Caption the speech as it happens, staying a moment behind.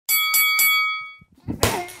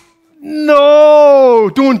No,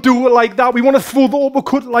 don't do it like that. We want to throw the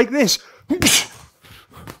uppercut like this.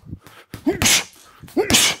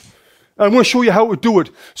 I'm going to show you how to do it.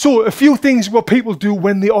 So a few things what people do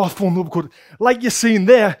when they are throwing the uppercut. Like you're seeing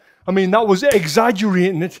there, I mean, that was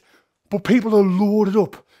exaggerating it, but people are loaded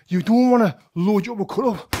up. You don't want to load your uppercut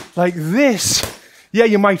up like this. Yeah,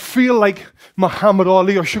 you might feel like Muhammad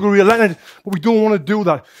Ali or Sugar Ray Leonard, but we don't want to do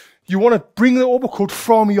that. You want to bring the uppercut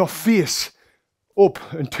from your face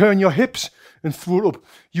up and turn your hips and throw it up.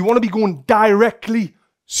 You want to be going directly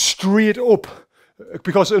straight up,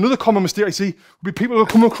 because another common mistake I see would be people who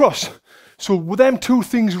come across. So with them two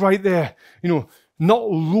things right there, you know, not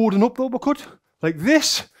loading up the uppercut like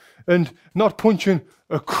this and not punching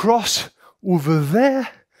across over there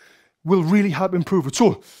will really help improve it.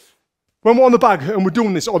 So when we're on the bag and we're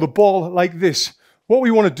doing this, or the ball like this, what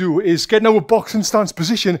we want to do is get in our boxing stance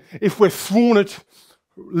position. If we're throwing it,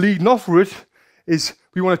 leading off with it, is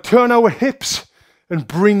we want to turn our hips and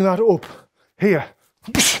bring that up here.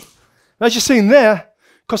 As you're seeing there,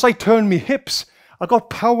 because I turned my hips, I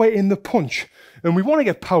got power in the punch. And we want to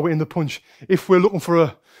get power in the punch if we're looking for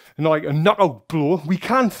a knockout blow. We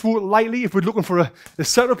can throw it lightly if we're looking for a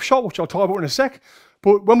setup shot, which I'll talk about in a sec.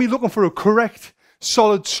 But when we're looking for a correct,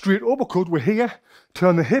 solid, straight uppercut, we're here,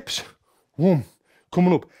 turn the hips, boom,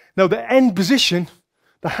 coming up. Now the end position,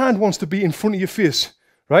 the hand wants to be in front of your face,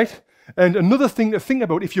 right? And another thing to think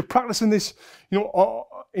about, if you're practicing this, you know,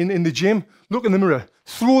 in the gym, look in the mirror,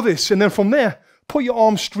 throw this, and then from there, put your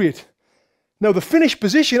arms straight. Now the finished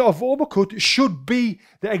position of uppercut should be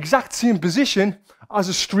the exact same position as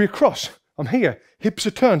a straight cross. I'm here, hips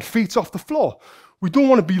are turned, feet's off the floor. We don't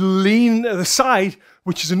want to be leaning to the side,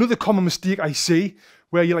 which is another common mistake I see,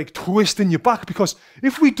 where you're like twisting your back, because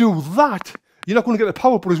if we do that, you're not going to get the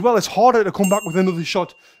power, but as well, it's harder to come back with another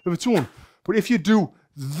shot of its own. But if you do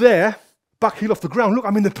there, back heel off the ground, look,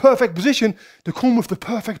 I'm in the perfect position to come with the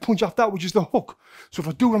perfect punch off that, which is the hook. So if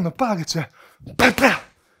I do it on the bag, it's a blah, blah.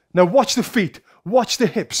 Now watch the feet, watch the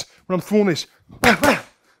hips when I'm throwing this, blah, blah,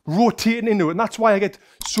 rotating into it, and that's why I get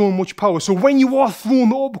so much power. So when you are throwing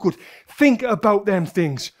the uppercut, think about them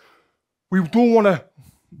things. We don't want to,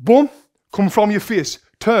 boom, come from your face,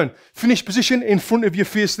 turn, finish position in front of your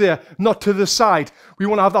face there, not to the side. We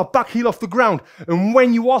want to have that back heel off the ground, and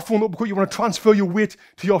when you are throwing the uppercut, you want to transfer your weight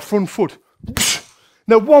to your front foot.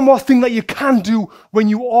 Now, one more thing that you can do when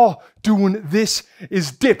you are doing this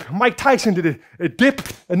is dip. Mike Tyson did it. A dip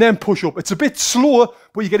and then push up. It's a bit slower,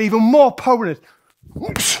 but you get even more power in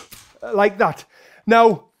it. Like that.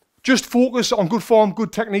 Now, just focus on good form,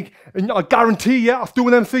 good technique, and I guarantee you, after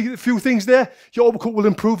doing them few things there, your uppercut will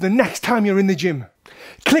improve the next time you're in the gym.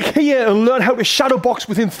 Click here and learn how to shadow box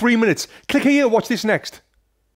within 3 minutes. Click here and watch this next.